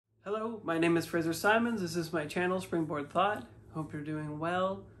Hello, my name is Fraser Simons. This is my channel, Springboard Thought. Hope you're doing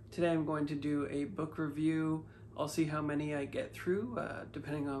well. Today I'm going to do a book review. I'll see how many I get through,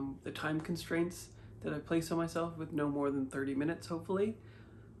 depending on the time constraints that I place on myself, with no more than 30 minutes, hopefully.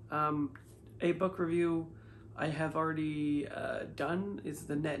 A book review I have already done is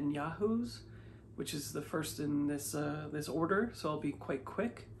the Netanyahus, which is the first in this order, so I'll be quite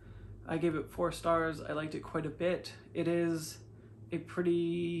quick. I gave it 4 stars. I liked it quite a bit. It is a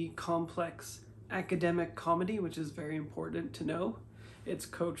pretty complex academic comedy, which is very important to know. It's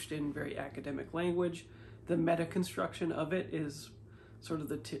coached in very academic language. The meta-construction of it is sort of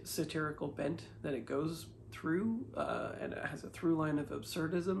the satirical bent that it goes through, and it has a through line of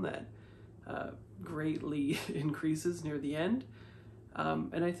absurdism that greatly increases near the end.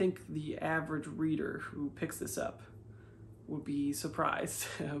 And I think the average reader who picks this up would be surprised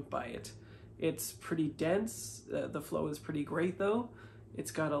by it. It's pretty dense. The flow is pretty great though. It's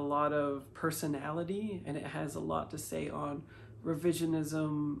got a lot of personality, and it has a lot to say on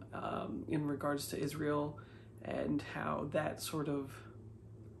revisionism in regards to Israel and how that sort of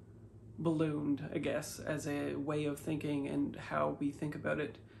ballooned, I guess, as a way of thinking, and how we think about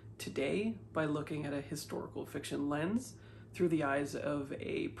it today by looking at a historical fiction lens through the eyes of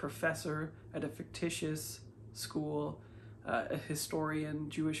a professor at a fictitious school, a historian,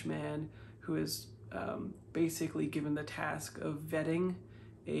 Jewish man, who is basically given the task of vetting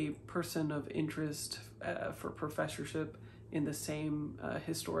a person of interest for professorship in the same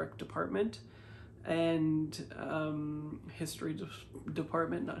historic department and history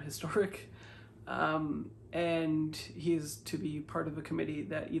department, not historic. And he is to be part of a committee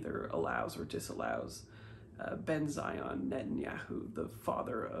that either allows or disallows Ben Zion Netanyahu, the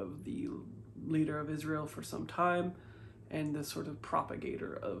father of the leader of Israel for some time, and the sort of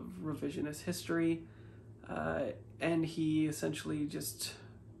propagator of revisionist history. And he essentially just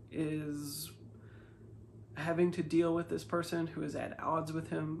is having to deal with this person who is at odds with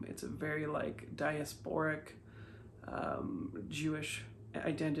him. It's a very like diasporic Jewish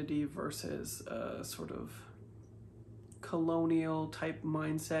identity versus a sort of colonial type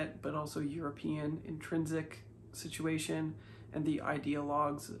mindset, but also European intrinsic situation, and the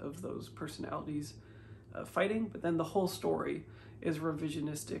ideologues of those personalities fighting. But then the whole story is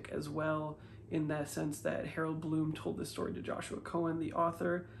revisionistic as well, in that sense that Harold Bloom told this story to Joshua Cohen, the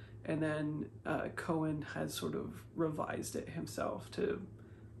author, and then Cohen has sort of revised it himself to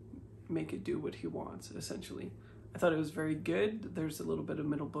make it do what he wants, essentially. I thought it was very good. There's a little bit of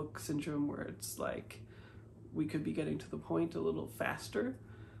middle book syndrome where it's like we could be getting to the point a little faster,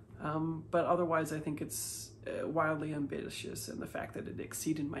 but otherwise I think it's wildly ambitious, and the fact that it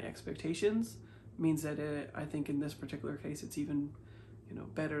exceeded my expectations means that I think in this particular case it's even,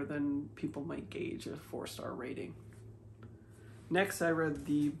 better than people might gauge a 4-star rating. Next, I read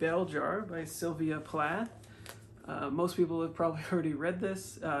The Bell Jar by Sylvia Plath. Most people have probably already read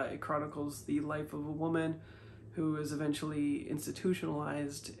this. It chronicles the life of a woman who is eventually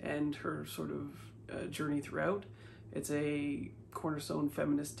institutionalized and her sort of journey throughout. It's a cornerstone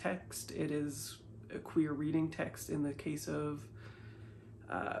feminist text. It is a queer reading text in the case of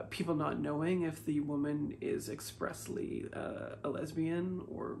people not knowing if the woman is expressly a lesbian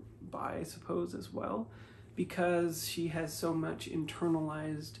or bi, I suppose, as well, because she has so much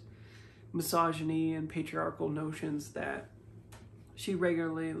internalized misogyny and patriarchal notions that she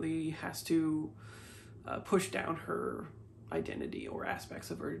regularly has to push down her identity or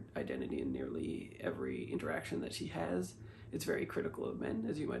aspects of her identity in nearly every interaction that she has. It's very critical of men,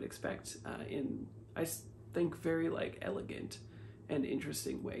 as you might expect, in, I think, very elegant and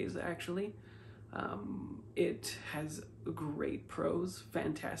interesting ways, actually. It has great prose,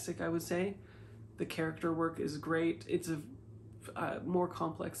 fantastic, I would say. The character work is great. It's more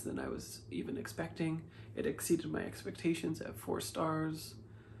complex than I was even expecting. It exceeded my expectations at 4 stars.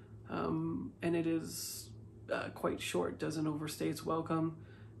 And it is quite short, doesn't overstay its welcome.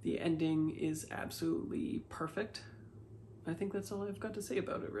 The ending is absolutely perfect. I think that's all I've got to say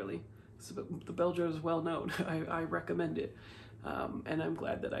about it, really. So, The Bell Jar is well known. I recommend it. And I'm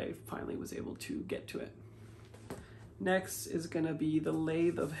glad that I finally was able to get to it. Next is going to be The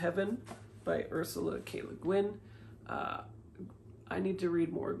Lathe of Heaven by Ursula K. Guin. I need to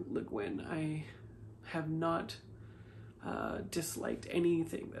read more Le Guin. I have not disliked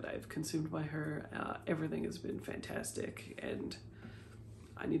anything that I've consumed by her. Everything has been fantastic, and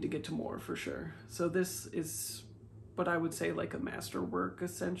I need to get to more for sure. So this is what I would say like a masterwork,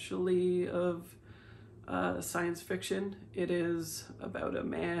 essentially, of science fiction. It is about a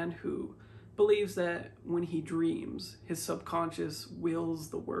man who believes that when he dreams, his subconscious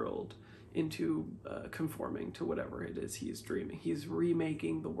wills the world into conforming to whatever it is he's dreaming. He's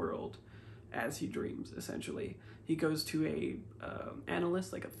remaking the world as he dreams, essentially. He goes to a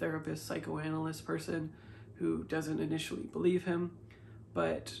analyst, like a therapist, psychoanalyst person, who doesn't initially believe him,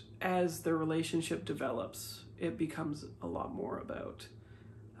 but as their relationship develops, it becomes a lot more about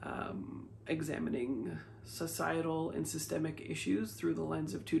examining societal and systemic issues through the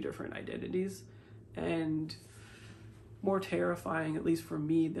lens of two different identities. And more terrifying, at least for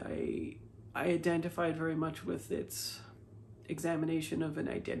me, I identified very much with its examination of an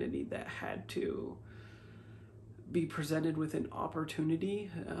identity that had to be presented with an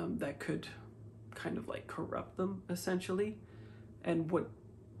opportunity that could kind of like corrupt them, essentially, and what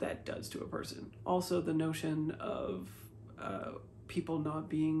that does to a person. Also, the notion of people not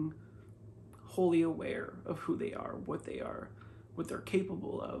being wholly aware of who they are, what they're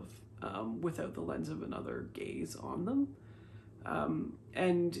capable of, without the lens of another gaze on them.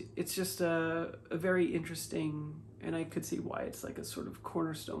 And it's just a very interesting, and I could see why it's like a sort of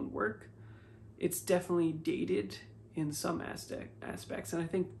cornerstone work. It's definitely dated in some aspects, and I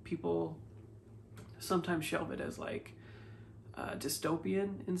think people sometimes shelve it as like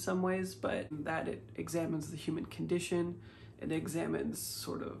dystopian in some ways, but that it examines the human condition. It examines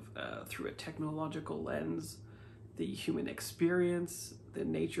sort of through a technological lens the human experience, the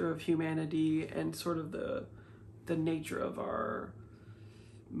nature of humanity, and sort of the nature of our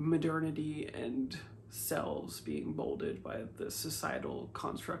modernity and selves being molded by the societal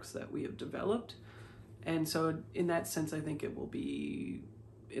constructs that we have developed. And so in that sense, I think it will be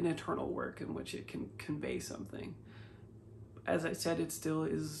an eternal work in which it can convey something. As I said, it still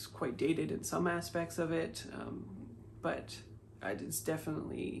is quite dated in some aspects of it, but it's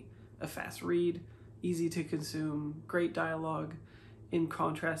definitely a fast read, easy to consume, great dialogue. In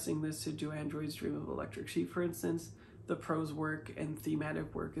contrasting this to Do Androids Dream of Electric Sheep, for instance, the prose work and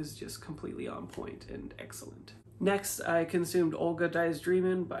thematic work is just completely on point and excellent. Next, I consumed Olga Dies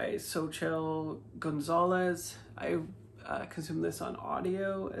Dreamin' by Xochitl Gonzalez. I consumed this on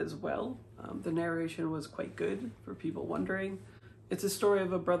audio as well. The narration was quite good, for people wondering. It's a story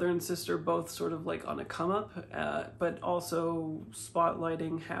of a brother and sister both sort of like on a come up, but also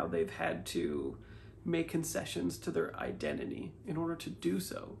spotlighting how they've had to make concessions to their identity in order to do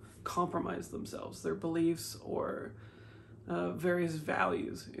so, compromise themselves, their beliefs, or various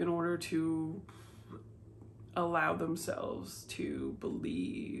values in order to allow themselves to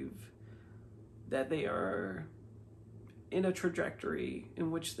believe that they are in a trajectory in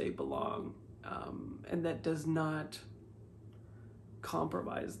which they belong, and that does not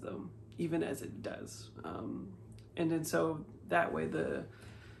compromise them, even as it does. And so that way the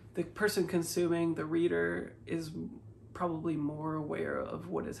person consuming, the reader, is probably more aware of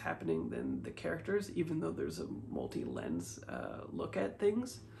what is happening than the characters, even though there's a multi-lens look at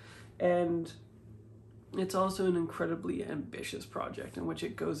things. And it's also an incredibly ambitious project in which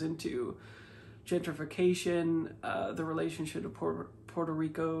it goes into gentrification, the relationship of Puerto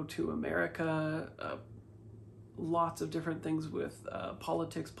Rico to America, lots of different things with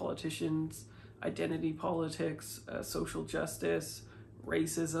politics, politicians, identity politics, social justice,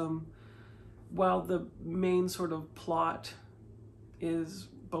 racism. While the main sort of plot is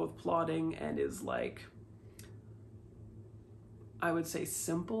both plotting and is like, I would say,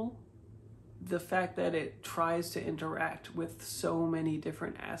 simple, the fact that it tries to interact with so many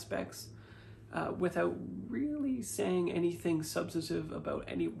different aspects without really saying anything substantive about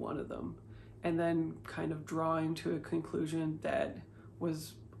any one of them, and then kind of drawing to a conclusion that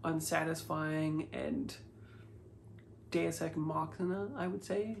was unsatisfying and Deus Ex Machina, I would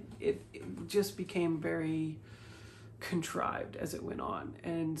say. It just became very contrived as it went on.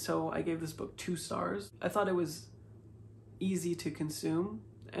 And so I gave this book 2 stars. I thought it was easy to consume,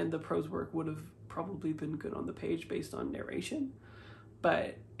 and the prose work would have probably been good on the page based on narration,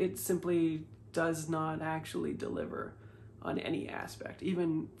 but it simply does not actually deliver on any aspect,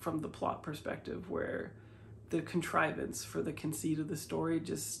 even from the plot perspective, where the contrivance for the conceit of the story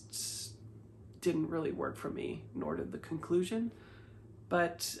just didn't really work for me, nor did the conclusion.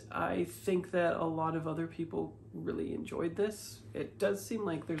 But I think that a lot of other people really enjoyed this. It does seem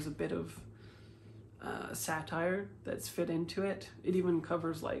like there's a bit of satire that's fit into it. It even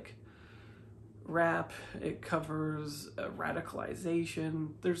covers like rap, it covers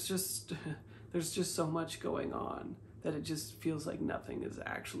radicalization. There's just so much going on that it just feels like nothing is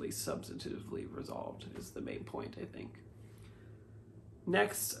actually substantively resolved, is the main point, I think.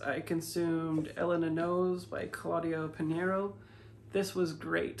 Next, I consumed Elena Knows by Claudia Piñeiro. This was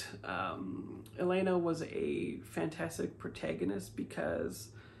great. Elena was a fantastic protagonist because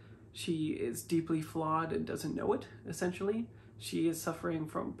she is deeply flawed and doesn't know it, essentially. She is suffering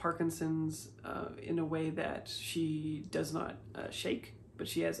from Parkinson's in a way that she does not shake, but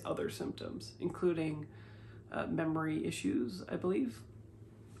she has other symptoms, including memory issues, I believe.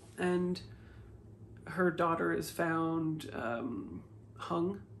 And her daughter is found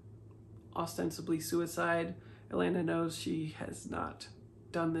hung, ostensibly suicide. Elena knows she has not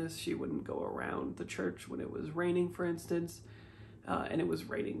done this. She wouldn't go around the church when it was raining, for instance, and it was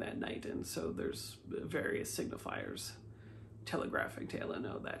raining that night, and so there's various signifiers telegraphing to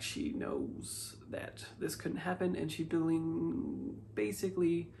Elena that she knows that this couldn't happen, and she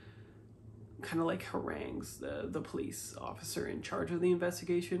basically kind of like harangues the police officer in charge of the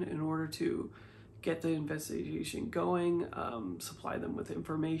investigation in order to get the investigation going, supply them with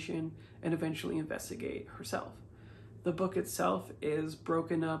information, and eventually investigate herself. The book itself is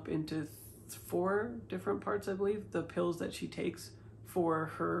broken up into 4 different parts, I believe. The pills that she takes for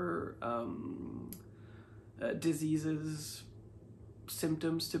her diseases,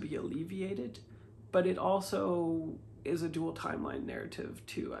 symptoms to be alleviated, but it also is a dual timeline narrative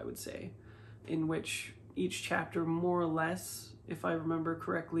too, I would say, in which each chapter more or less, if I remember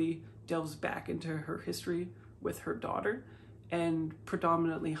correctly, delves back into her history with her daughter and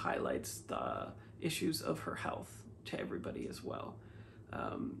predominantly highlights the issues of her health to everybody as well.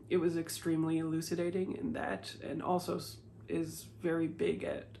 It was extremely elucidating in that, and also is very big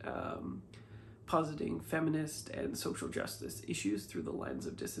at positing feminist and social justice issues through the lens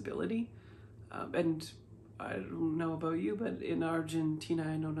of disability. And I don't know about you, but in Argentina,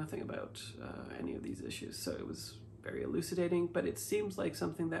 I know nothing about any of these issues. So it was very elucidating, but it seems like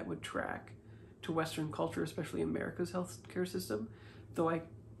something that would track to Western culture, especially America's healthcare system, though I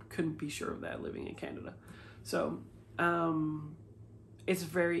couldn't be sure of that living in Canada. So it's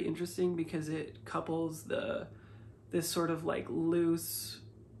very interesting because it couples this sort of like loose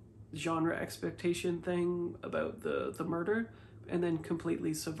genre expectation thing about the murder, and then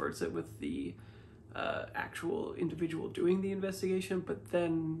completely subverts it with the actual individual doing the investigation, but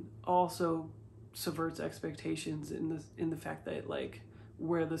then also subverts expectations in the fact that like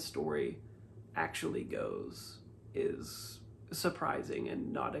where the story actually goes is surprising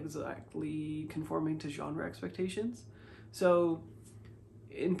and not exactly conforming to genre expectations. So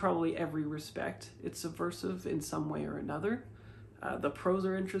in probably every respect, it's subversive in some way or another. The prose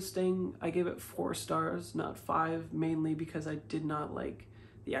are interesting. I gave it 4 stars, not 5, mainly because I did not like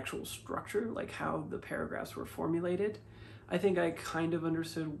the actual structure, like how the paragraphs were formulated. I think I kind of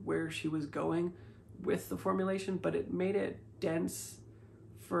understood where she was going with the formulation, but it made it dense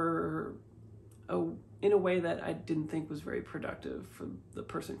in a way that I didn't think was very productive for the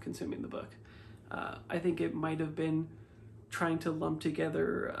person consuming the book. I think it might have been trying to lump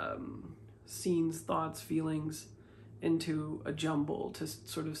together scenes, thoughts, feelings into a jumble to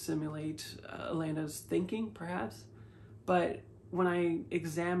sort of simulate Elena's thinking, perhaps. But when I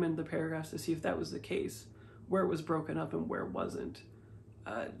examined the paragraphs to see if that was the case, where it was broken up and where it wasn't,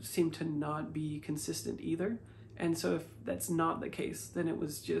 seemed to not be consistent either. And so if that's not the case, then it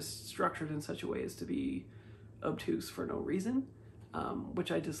was just structured in such a way as to be obtuse for no reason,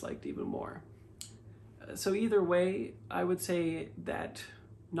 which I disliked even more. So either way, I would say that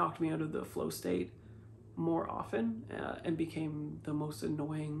knocked me out of the flow state more often and became the most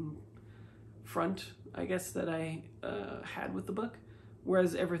annoying front, I guess, that I had with the book,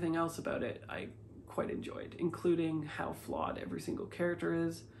 whereas everything else about it I quite enjoyed, including how flawed every single character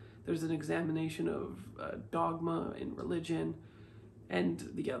is. There's an examination of dogma in religion and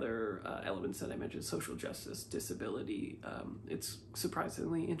the other elements that I mentioned, social justice, disability. It's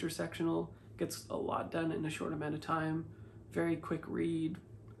surprisingly intersectional, gets a lot done in a short amount of time, very quick read,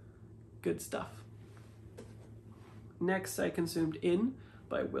 good stuff. Next, I consumed In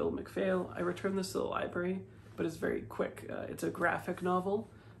by Will McPhail. I returned this to the library, but it's very quick. It's a graphic novel.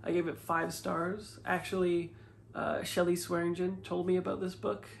 I gave it 5 stars. Actually, Shelley Swearingen told me about this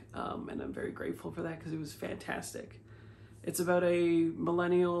book, and I'm very grateful for that because it was fantastic. It's about a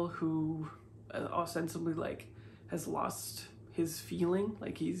millennial who ostensibly like has lost his feeling,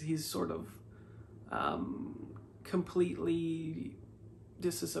 like he's sort of completely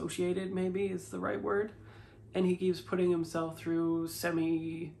disassociated, maybe is the right word, and he keeps putting himself through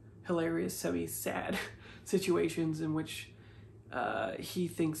semi-hilarious, semi-sad situations in which he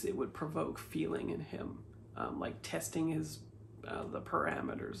thinks it would provoke feeling in him, like testing his the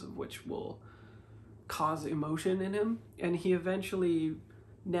parameters of which will cause emotion in him, and he eventually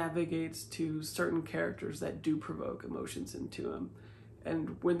navigates to certain characters that do provoke emotions into him.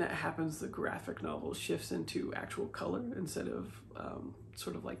 And when that happens, the graphic novel shifts into actual color instead of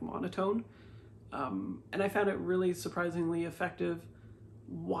sort of like monotone. And I found it really surprisingly effective,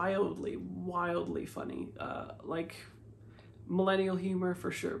 wildly funny. Like millennial humor for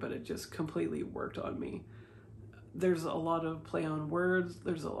sure, but it just completely worked on me. There's a lot of play on words.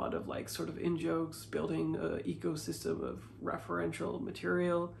 There's a lot of like sort of in-jokes, building an ecosystem of referential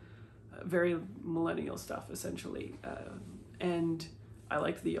material, very millennial stuff essentially. And I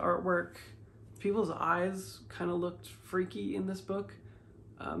liked the artwork. People's eyes kind of looked freaky in this book.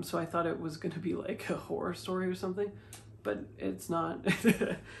 So I thought it was going to be like a horror story or something, but it's not.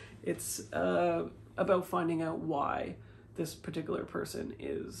 It's about finding out why this particular person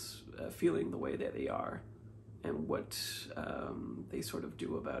is feeling the way that they are, and what they sort of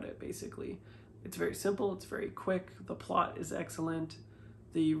do about it, basically. It's very simple, it's very quick, the plot is excellent,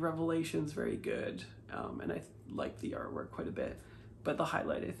 the revelation's very good, and I like the artwork quite a bit, but the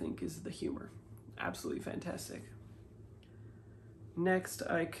highlight, I think, is the humor. Absolutely fantastic. Next,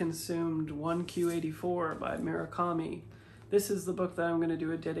 I consumed 1Q84 by Murakami. This is the book that I'm going to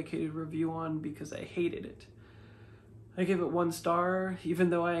do a dedicated review on because I hated it. I gave it 1 star, even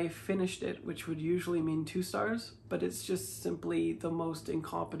though I finished it, which would usually mean 2 stars, but it's just simply the most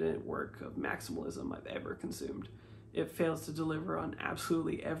incompetent work of maximalism I've ever consumed. It fails to deliver on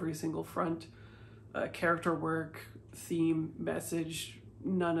absolutely every single front. Character work, theme, message,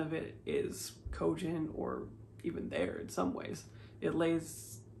 none of it is cogent or even there in some ways. It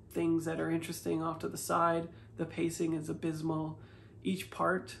lays things that are interesting off to the side. The pacing is abysmal. Each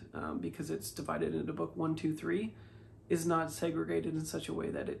part, because it's divided into book 1, 2, 3, is not segregated in such a way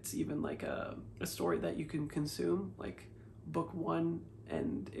that it's even like a story that you can consume, like book 1,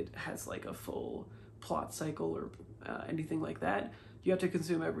 and it has like a full plot cycle or anything like that. You have to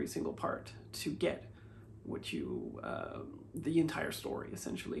consume every single part to get what you, the entire story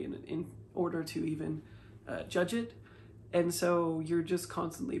essentially, in order to even judge it. And so you're just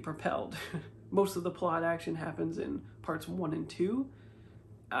constantly propelled. Most of the plot action happens in parts 1 and 2.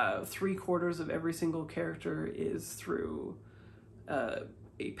 3/4 of every single character is through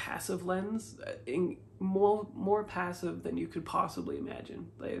a passive lens, more passive than you could possibly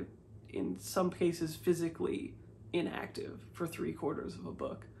imagine. Like, in some cases, physically inactive for 3/4 of a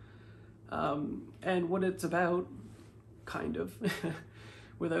book. And what it's about, kind of,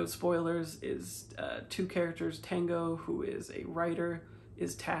 without spoilers, is 2 characters. Tango, who is a writer,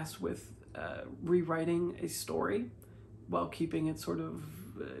 is tasked with rewriting a story while keeping it sort of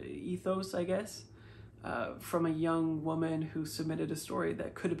ethos, I guess, from a young woman who submitted a story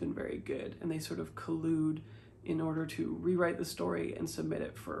that could have been very good, and they sort of collude in order to rewrite the story and submit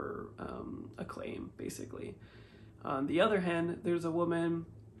it for acclaim, basically. On the other hand, there's a woman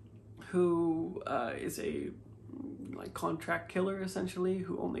who is a contract killer, essentially,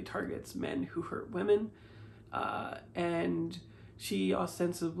 who only targets men who hurt women, and she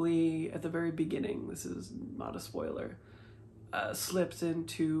ostensibly, at the very beginning, this is not a spoiler, slips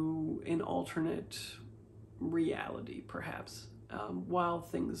into an alternate reality, perhaps, while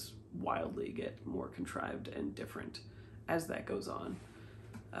things wildly get more contrived and different as that goes on.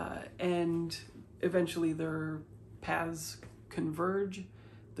 And eventually their paths converge,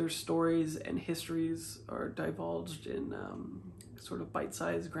 their stories and histories are divulged in sort of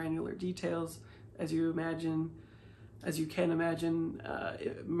bite-sized granular details. As you can imagine,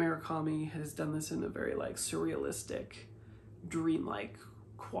 Murakami has done this in a very surrealistic, dreamlike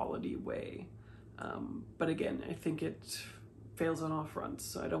quality way. But again, I think it fails on all fronts,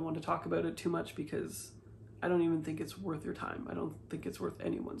 so I don't want to talk about it too much because I don't even think it's worth your time. I don't think it's worth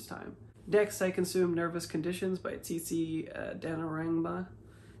anyone's time. Next, I consumed Nervous Conditions by Tsitsi Danarangma,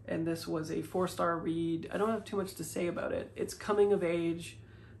 and this was a 4-star read. I don't have too much to say about it. It's coming of age,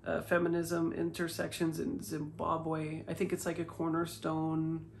 feminism, intersections in Zimbabwe. I think it's like a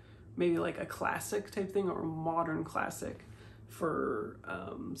cornerstone, maybe like a classic type thing, or a modern classic for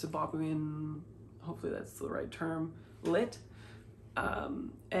Zimbabwean, hopefully that's the right term, lit.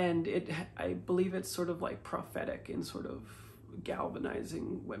 And I believe it's sort of like prophetic in sort of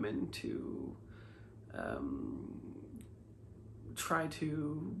galvanizing women to try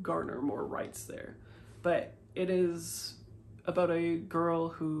to garner more rights there. But it is about a girl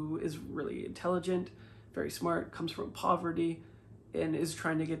who is really intelligent, very smart, comes from poverty, and is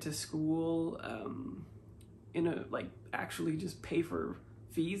trying to get to school actually just pay for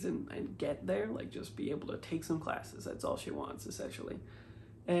fees and get there, just be able to take some classes. That's all she wants, essentially.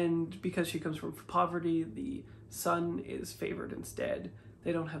 And because she comes from poverty, the son is favored instead.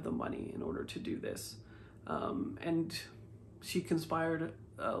 They don't have the money in order to do this. And she conspired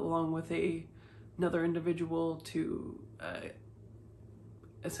along with another individual to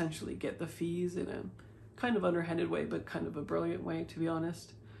essentially get the fees in a kind of underhanded way, but kind of a brilliant way, to be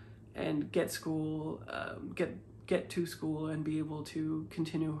honest, and get school, get to school and be able to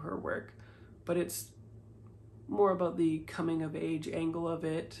continue her work. But it's more about the coming of age angle of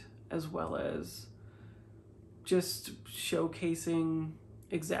it, as well as just showcasing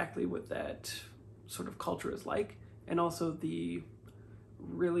exactly what that sort of culture is like, and also the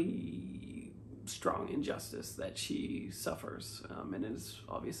really strong injustice that she suffers, and is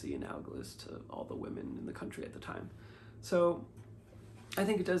obviously analogous to all the women in the country at the time. So I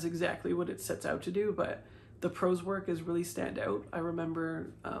think it does exactly what it sets out to do, but the prose work is really stand out. I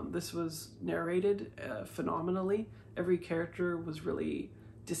remember this was narrated phenomenally. Every character was really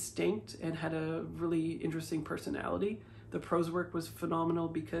distinct and had a really interesting personality. The prose work was phenomenal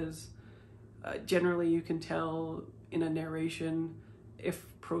because generally you can tell in a narration if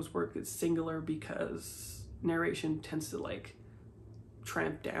prose work is singular, because narration tends to like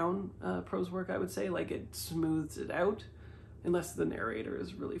tramp down prose work, I would say. Like it smooths it out, unless the narrator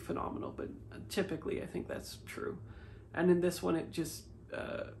is really phenomenal, but typically I think that's true. And in this one, it just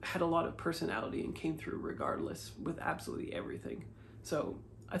had a lot of personality and came through regardless with absolutely everything. So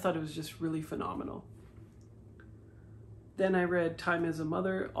I thought it was just really phenomenal. Then I read Time as a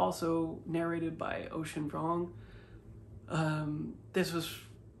Mother, also narrated by Ocean Vuong. This was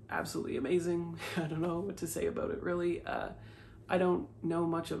absolutely amazing. I don't know what to say about it, really. I don't know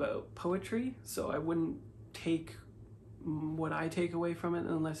much about poetry, so I wouldn't take what I take away from it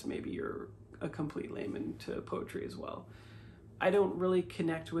unless maybe you're a complete layman to poetry as well. I don't really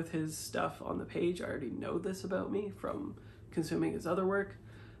connect with his stuff on the page. I already know this about me from consuming his other work,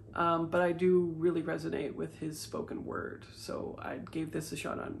 but I do really resonate with his spoken word. So I gave this a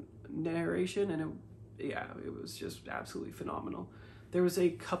shot on narration, and it was just absolutely phenomenal. There was a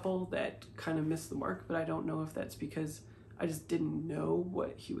couple that kind of missed the mark, but I don't know if that's because I just didn't know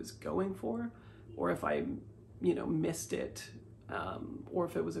what he was going for, or if I missed it, or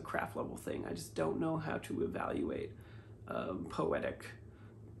if it was a craft level thing. I just don't know how to evaluate poetic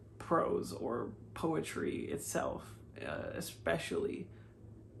prose or poetry itself, especially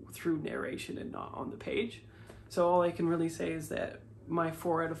through narration and not on the page. So all I can really say is that my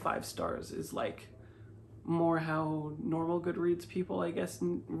 4 out of 5 stars is like more how normal Goodreads people, I guess,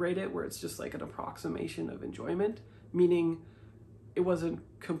 rate it, where it's just like an approximation of enjoyment, meaning it wasn't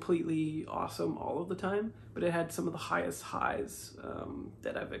completely awesome all of the time, but it had some of the highest highs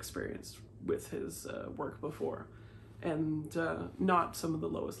that I've experienced with his work before, and not some of the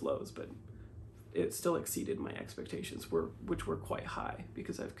lowest lows, but it still exceeded my expectations, which were quite high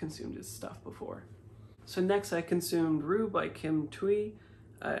because I've consumed his stuff before. So next I consumed Rue by Kim Thuy.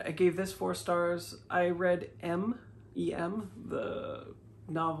 I gave this 4 stars. I read E.M., the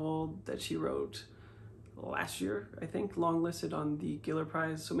novel that she wrote last year, I think, longlisted on the Giller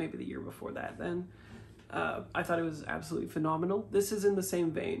Prize, so maybe the year before that then. I thought it was absolutely phenomenal. This is in the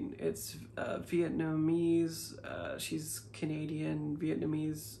same vein. It's Vietnamese, she's Canadian,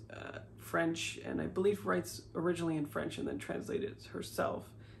 Vietnamese, French, and I believe writes originally in French and then translated herself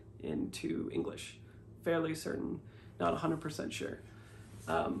into English. Fairly certain, not 100% sure.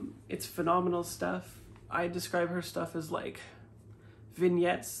 It's phenomenal stuff. I describe her stuff as like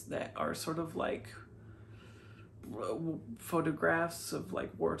vignettes that are sort of like photographs of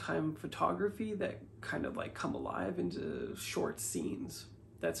like wartime photography that kind of like come alive into short scenes.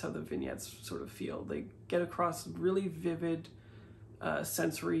 That's how the vignettes sort of feel. They get across really vivid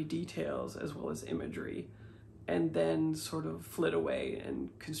sensory details as well as imagery, and then sort of flit away and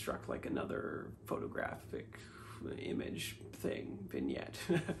construct like another photographic image thing, vignette.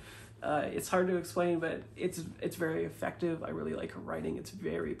 It's hard to explain, but it's very effective. I really like her writing. It's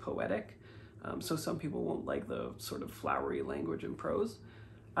very poetic. So some people won't like the sort of flowery language and prose.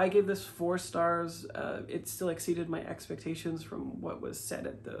 I gave this 4 stars. It still exceeded my expectations from what was said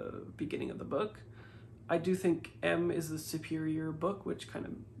at the beginning of the book. I do think M is the superior book, which kind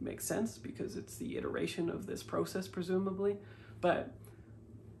of makes sense because it's the iteration of this process, presumably. But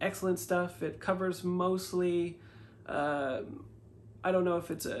excellent stuff. It covers mostly, I don't know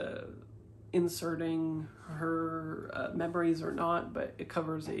if it's inserting her memories or not, but it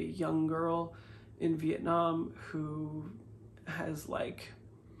covers a young girl in Vietnam who has like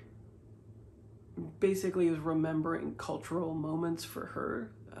basically is remembering cultural moments for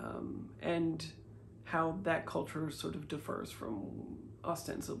her, and how that culture sort of differs from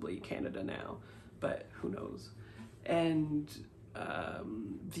ostensibly Canada now, but who knows. And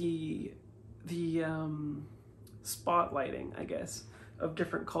the spotlighting, I guess, of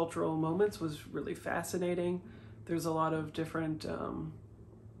different cultural moments was really fascinating. There's a lot of different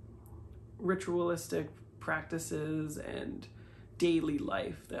ritualistic practices and daily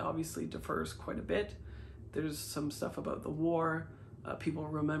life that obviously differs quite a bit. There's some stuff about the war, people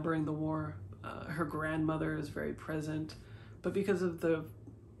remembering the war. Her grandmother is very present, but because of the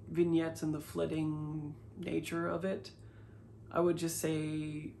vignettes and the flitting nature of it. I would just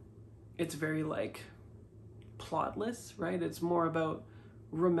say it's very like plotless, right? It's more about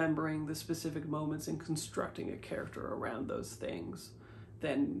remembering the specific moments and constructing a character around those things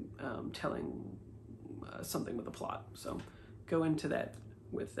than telling something with a plot. So go into that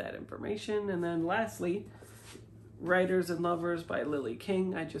with that information. And then lastly, Writers and Lovers by Lily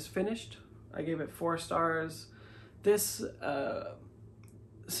King. I just finished. I gave it 4 stars. This,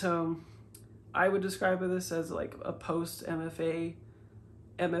 so I would describe this as like a post-MFA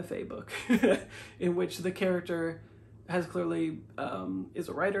book in which the character has clearly is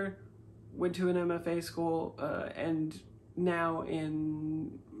a writer, went to an MFA school, and now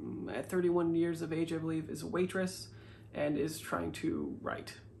at 31 years of age, I believe, is a waitress and is trying to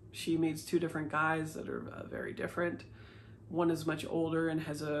write. She meets 2 different guys that are very different. One is much older and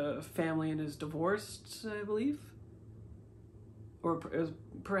has a family and is divorced, I believe. Or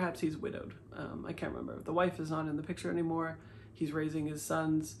perhaps he's widowed. I can't remember. The wife is not in the picture anymore. He's raising his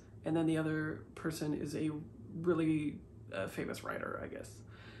sons. And then the other person is a really famous writer, I guess.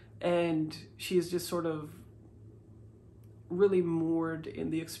 And she's just sort of really moored in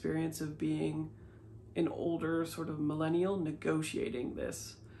the experience of being an older sort of millennial negotiating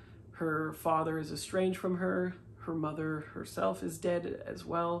this. Her father is estranged from her. Her mother herself is dead as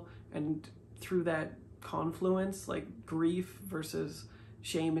well. And through that confluence, like grief versus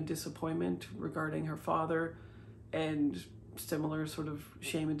shame and disappointment regarding her father, and similar sort of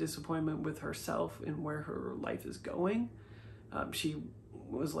shame and disappointment with herself and where her life is going. She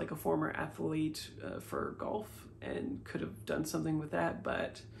was like a former athlete for golf and could have done something with that,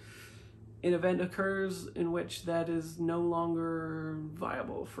 but an event occurs in which that is no longer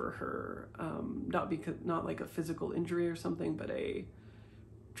viable for her. Not like a physical injury or something, but a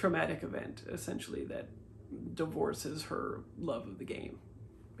traumatic event, essentially, that divorces her love of the game,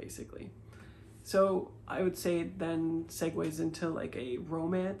 basically. So I would say it then segues into like a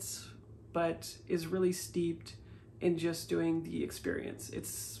romance, but is really steeped in just doing the experience.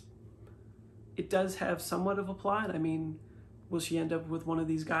 It does have somewhat of a plot. I mean, will she end up with one of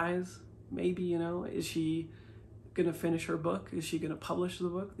these guys? Maybe, you know. Is she gonna finish her book? Is she gonna publish the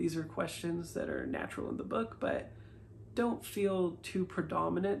book? These are questions that are natural in the book, but don't feel too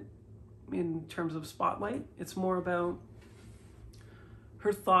predominant in terms of spotlight. It's more about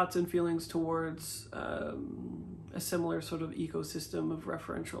her thoughts and feelings towards a similar sort of ecosystem of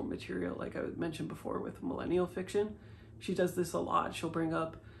referential material, like I mentioned before with millennial fiction. She does this a lot. She'll bring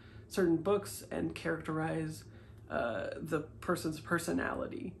up certain books and characterize the person's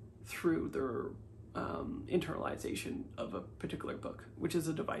personality through their internalization of a particular book, which is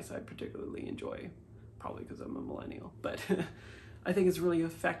a device I particularly enjoy, probably because I'm a millennial, but I think it's really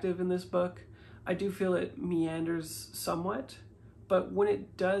effective in this book. I do feel it meanders somewhat, but when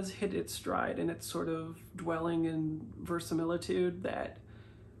it does hit its stride and it's sort of dwelling in verisimilitude that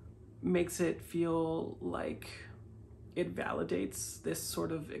makes it feel like it validates this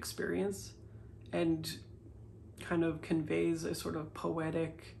sort of experience and kind of conveys a sort of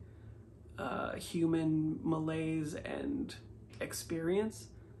poetic human malaise and experience,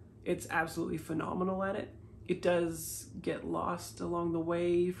 it's absolutely phenomenal at it. It does get lost along the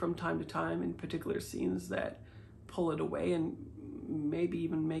way from time to time in particular scenes that pull it away and maybe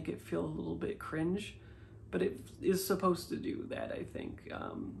even make it feel a little bit cringe, but it is supposed to do that, I think.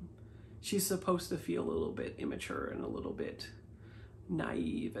 She's supposed to feel a little bit immature and a little bit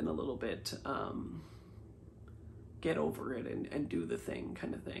naive and a little bit get over it and do the thing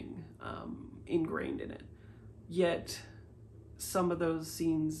kind of thing, ingrained in it. Yet some of those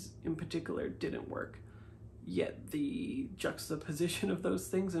scenes in particular didn't work. Yet the juxtaposition of those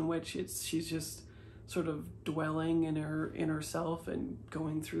things in which she's just sort of dwelling in herself and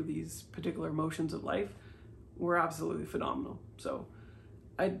going through these particular emotions of life were absolutely phenomenal. So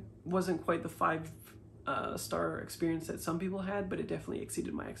I wasn't quite the 5-star experience that some people had, but it definitely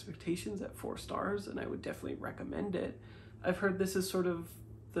exceeded my expectations at 4 stars, and I would definitely recommend it. I've heard this is sort of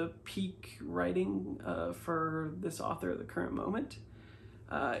the peak writing for this author at the current moment.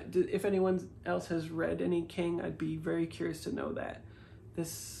 If anyone else has read any King, I'd be very curious to know that.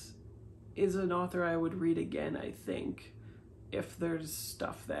 This is an author I would read again, I think, if there's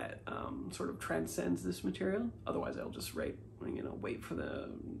stuff that sort of transcends this material. Otherwise, I'll just wait for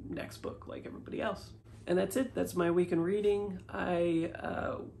the next book like everybody else. And that's it. That's my week in reading. I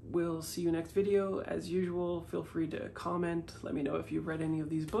will see you next video. As usual, feel free to comment. Let me know if you've read any of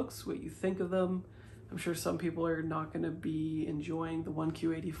these books, what you think of them. I'm sure some people are not going to be enjoying the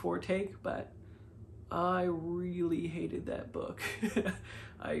 1Q84 take, but I really hated that book.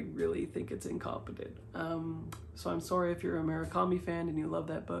 I really think it's incompetent. So I'm sorry if you're a Murakami fan and you love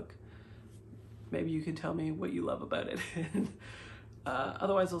that book. maybe you can tell me what you love about it.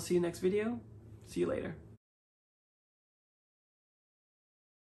 Otherwise, I'll see you next video. See you later.